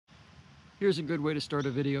Here's a good way to start a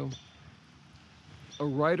video. A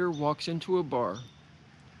writer walks into a bar.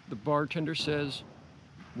 The bartender says,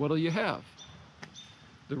 "What'll you have?"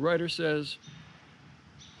 The writer says,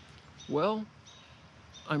 "Well,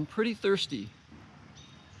 I'm pretty thirsty.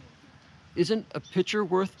 Isn't a picture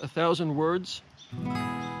worth 1,000 words?"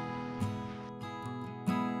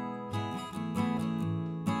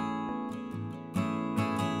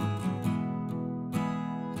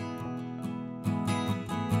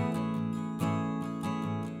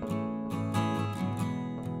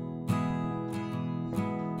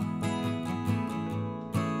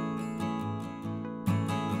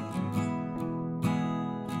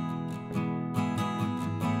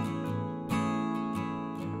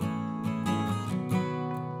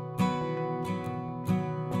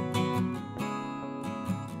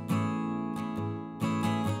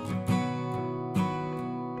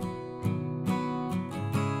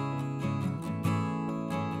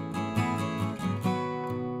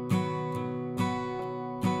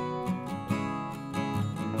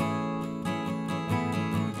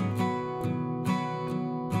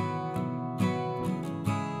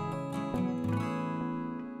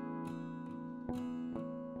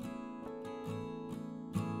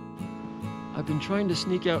 I've been trying to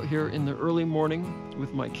sneak out here in the early morning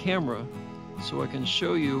with my camera so I can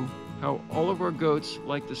show you how all of our goats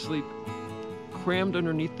like to sleep crammed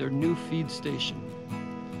underneath their new feed station.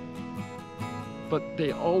 But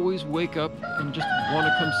they always wake up and just want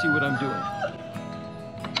to come see what I'm doing.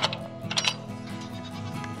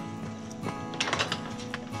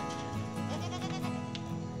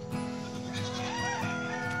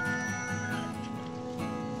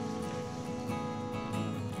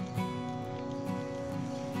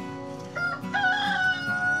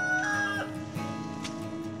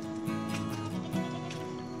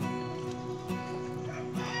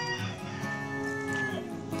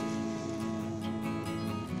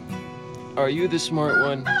 Are you the smart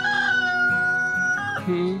one?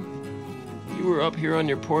 You were up here on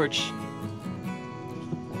your porch,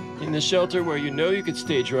 in the shelter where you know you could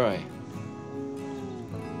stay dry.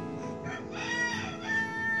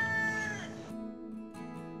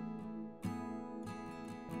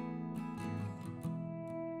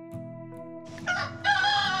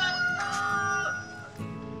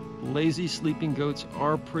 Lazy sleeping goats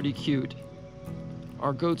are pretty cute.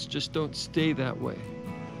 Our goats just don't stay that way.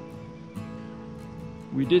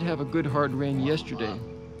 We did have a good hard rain yesterday,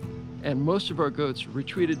 and most of our goats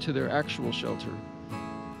retreated to their actual shelter.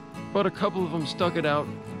 But a couple of them stuck it out,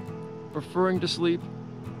 preferring to sleep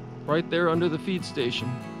right there under the feed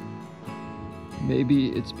station. Maybe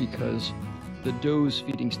it's because the doe's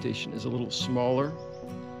feeding station is a little smaller,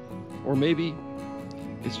 or maybe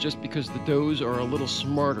it's just because the does are a little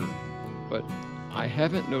smarter, but I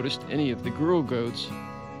haven't noticed any of the girl goats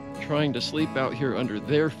trying to sleep out here under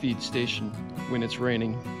their feed station when it's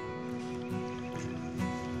raining.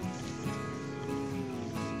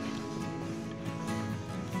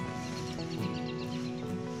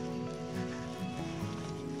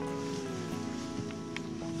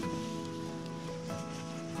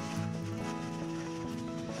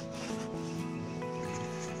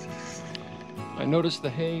 I noticed the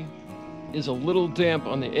hay is a little damp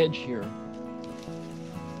on the edge here,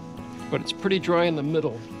 but it's pretty dry in the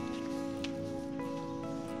middle.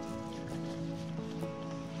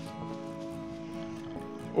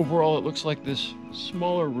 Overall, it looks like this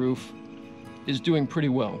smaller roof is doing pretty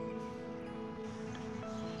well.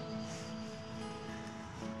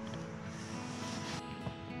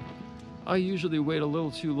 I usually wait a little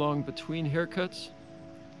too long between haircuts,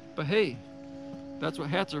 but hey, that's what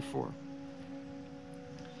hats are for.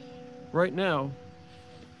 Right now,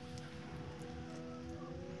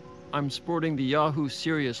 I'm sporting the Yahoo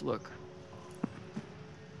Serious look.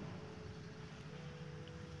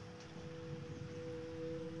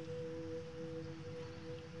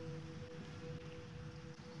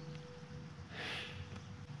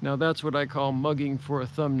 Now that's what I call mugging for a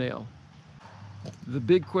thumbnail. The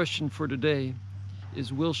big question for today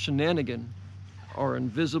is, will Shenanigan, our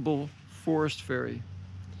invisible forest fairy,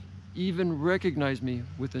 even recognize me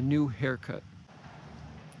with a new haircut?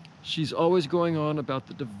 She's always going on about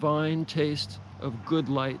the divine taste of good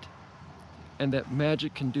light and that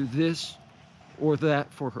magic can do this or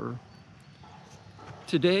that for her.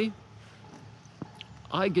 Today,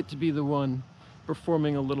 I get to be the one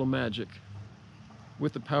performing a little magic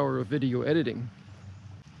with the power of video editing.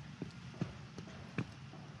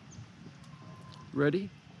 Ready?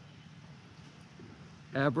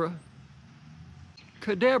 Abra,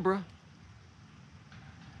 cadabra.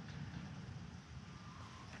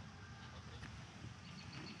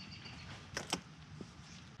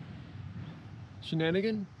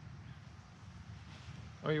 Shenanigan?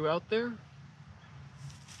 Are you out there?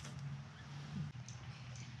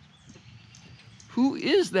 Who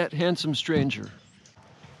is that handsome stranger?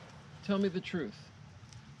 Tell me the truth.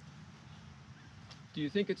 Do you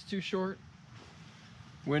think it's too short?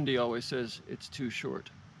 Wendy always says it's too short.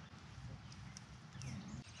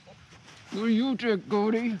 What do you think,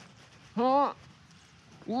 Cody? Huh?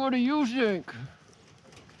 What do you think?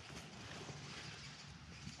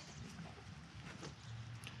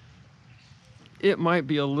 It might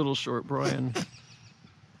be a little short, Bryan.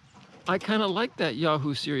 I kind of like that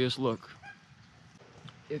Yahoo serious look.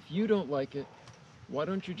 If you don't like it, why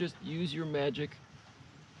don't you just use your magic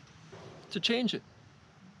to change it?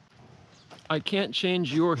 I can't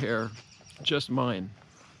change your hair, just mine.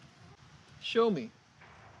 Show me.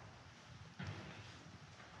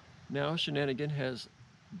 Now Shenanigan has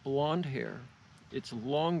blonde hair. It's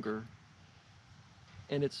longer,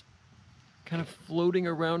 and it's kind of floating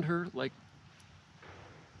around her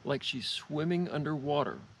like she's swimming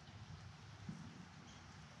underwater.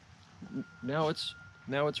 Now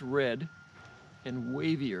it's red and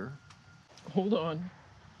wavier. Hold on.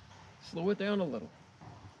 Slow it down a little.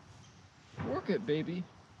 Work it, baby.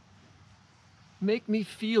 Make me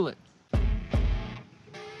feel it.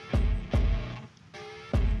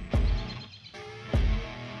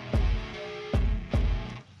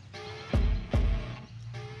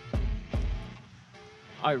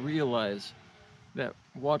 I realize that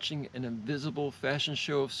watching an invisible fashion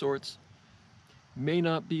show of sorts may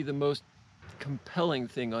not be the most compelling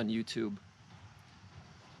thing on YouTube.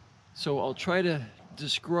 So I'll try to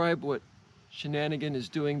describe what Shenanigan is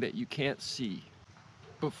doing that you can't see.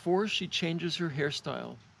 Before she changes her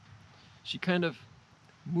hairstyle, she kind of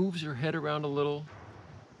moves her head around a little,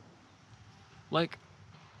 like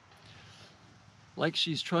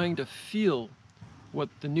she's trying to feel what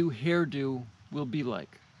the new hairdo will be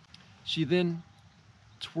like. She then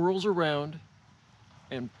twirls around,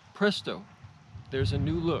 and presto, there's a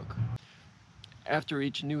new look. After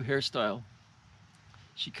each new hairstyle,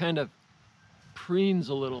 she kind of preens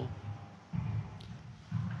a little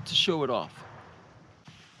to show it off.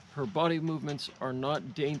 Her body movements are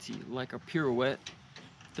not dainty like a pirouette.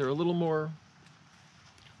 They're a little more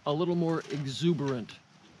exuberant.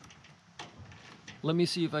 Let me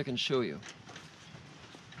see if I can show you.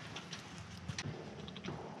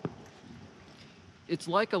 It's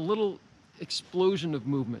like a little explosion of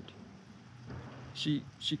movement. She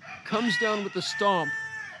comes down with a stomp.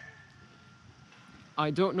 I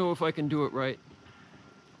don't know if I can do it right.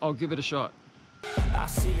 I'll give it a shot. I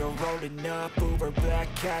see her rolling up, Uber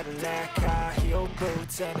black Cadillac, high heel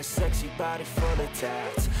boots and a sexy body full of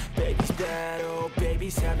tats. Baby's bad, oh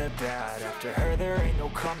baby's hella bad. After her there ain't no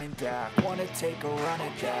coming back. Wanna take a run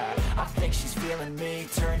at that. I think she's feeling me,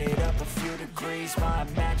 turn it up a few degrees. My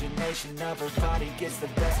imagination of her body gets the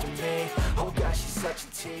best of me. Oh gosh, she's such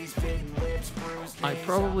a tease, bitten lips, bruised knees. I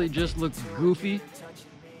probably just look goofy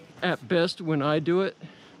at best when I do it.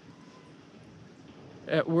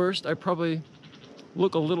 At worst, I probably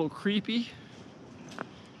look a little creepy.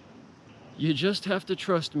 You just have to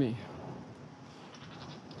trust me.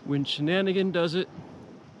 When Shenanigan does it,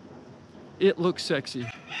 it looks sexy.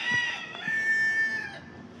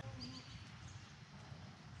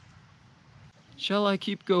 Shall I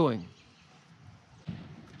keep going?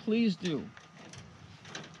 Please do.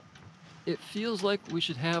 It feels like we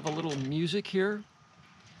should have a little music here.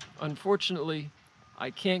 Unfortunately,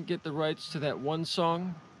 I can't get the rights to that one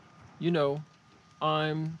song. You know,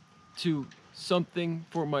 I'm to something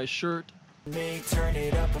for my shirt. Me, turn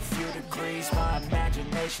it up a few degrees. My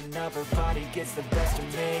imagination of her body gets the best of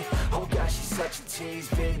me. Oh gosh, she's such a tease,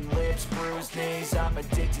 bitten lips, bruised knees. I'm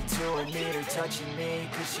addicted to her, need her touching me,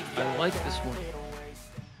 'cause she I like this one.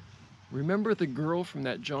 Remember the girl from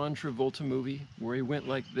that John Travolta movie where he went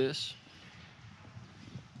like this?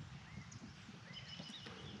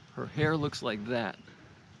 Her hair looks like that.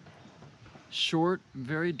 Short,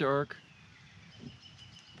 very dark,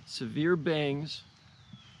 severe bangs.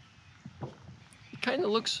 It kind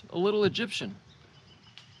of looks a little Egyptian.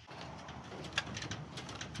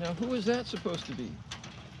 Now, who is that supposed to be?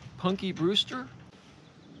 Punky Brewster?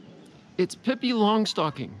 It's Pippi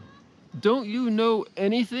Longstocking. Don't you know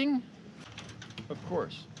anything? Of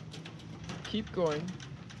course. Keep going.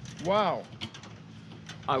 Wow.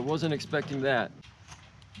 I wasn't expecting that.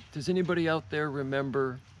 Does anybody out there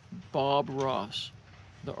remember Bob Ross,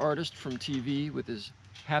 the artist from TV with his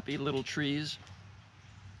happy little trees?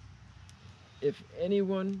 If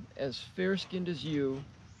anyone as fair-skinned as you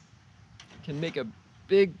can make a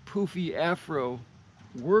big poofy afro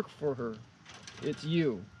work for her, it's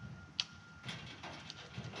you.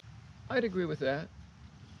 I'd agree with that.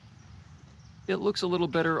 It looks a little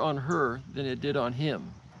better on her than it did on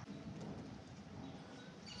him.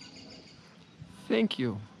 Thank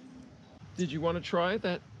you. Did you want to try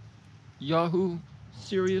that Yahoo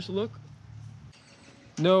serious look?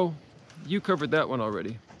 No, you covered that one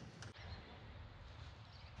already.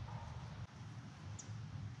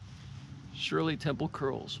 Shirley Temple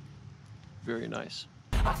curls. Very nice.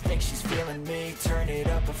 I think she's feeling me, turn it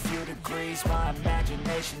up a few degrees. My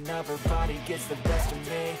imagination of her body gets the best of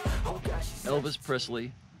me. Oh gosh, Elvis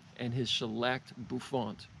Presley and his shellacked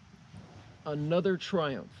bouffant. Another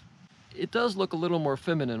triumph. It does look a little more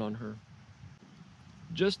feminine on her.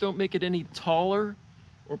 Just don't make it any taller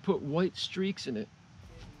or put white streaks in it.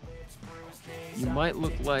 You might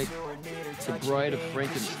look like the Bride of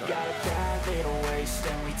Frankenstein. got a bad little waist,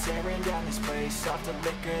 and we tearing down this place. Off the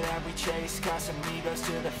liquor that we chase, Casamigos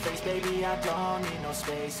to the face. Baby, I don't need no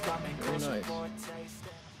space. Coming closer nice. for a taste.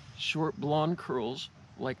 Short blonde curls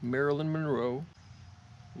like Marilyn Monroe.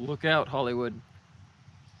 Look out, Hollywood.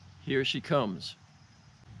 Here she comes.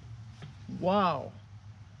 Wow.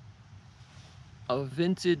 A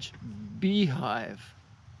vintage beehive.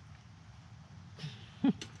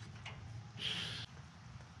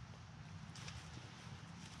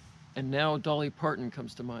 And now Dolly Parton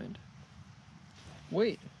comes to mind.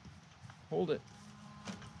 Wait, hold it.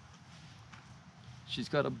 She's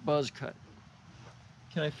got a buzz cut.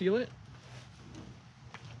 Can I feel it?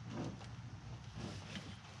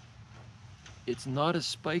 It's not as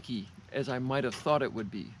spiky as I might have thought it would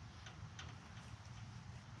be.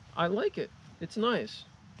 I like it. It's nice.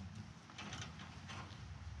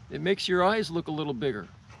 It makes your eyes look a little bigger.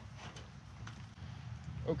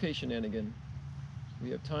 Okay, Shenanigan. We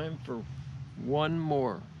have time for one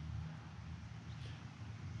more.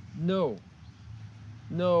 No.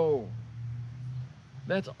 No.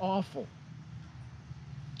 That's awful.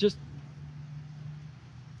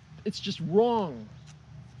 It's just wrong.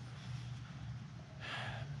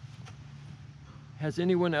 Has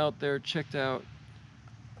anyone out there checked out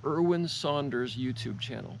Erwin Saunders' YouTube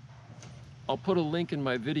channel? I'll put a link in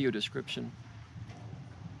my video description.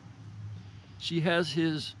 She has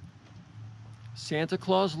his Santa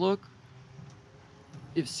Claus look.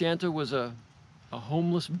 If Santa was a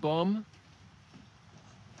homeless bum.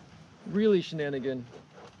 Really, Shenanigan.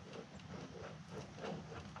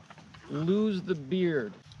 Lose the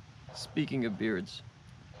beard. Speaking of beards,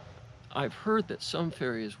 I've heard that some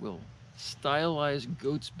fairies will stylize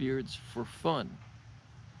goats' beards for fun.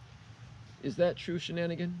 Is that true,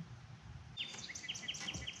 Shenanigan?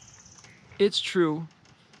 It's true.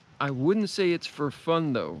 I wouldn't say it's for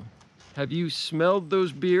fun, though. Have you smelled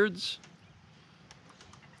those beards?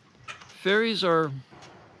 Fairies are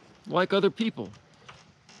like other people.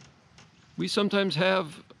 We sometimes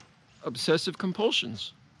have obsessive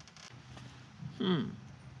compulsions.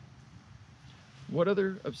 What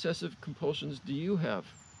other obsessive compulsions do you have,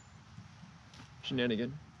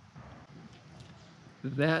 Shenanigan?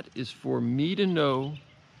 That is for me to know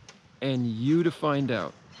and you to find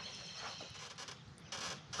out.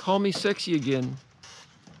 Call me sexy again,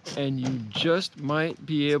 and you just might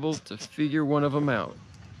be able to figure one of them out.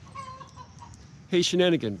 Hey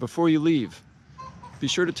Shenanigan, before you leave, be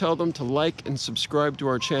sure to tell them to like and subscribe to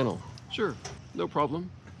our channel. Sure, no problem.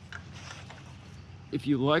 If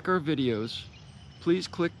you like our videos, please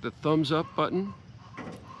click the thumbs up button.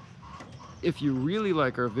 If you really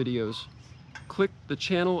like our videos, click the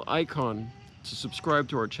channel icon to subscribe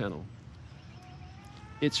to our channel.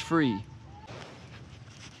 It's free.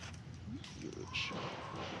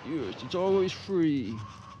 Yes, it's always free.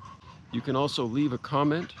 You can also leave a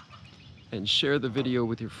comment and share the video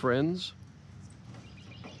with your friends.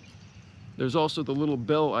 There's also the little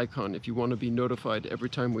bell icon if you want to be notified every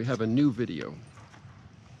time we have a new video.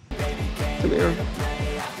 Come here.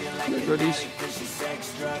 Come here, goodies.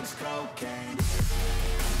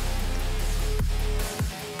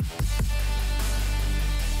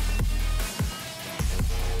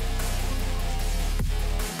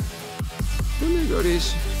 Come here,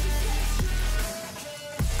 goodies.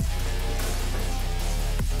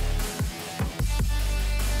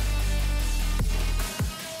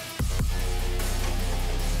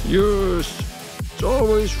 Yes, it's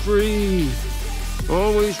always free.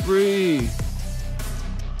 Always free.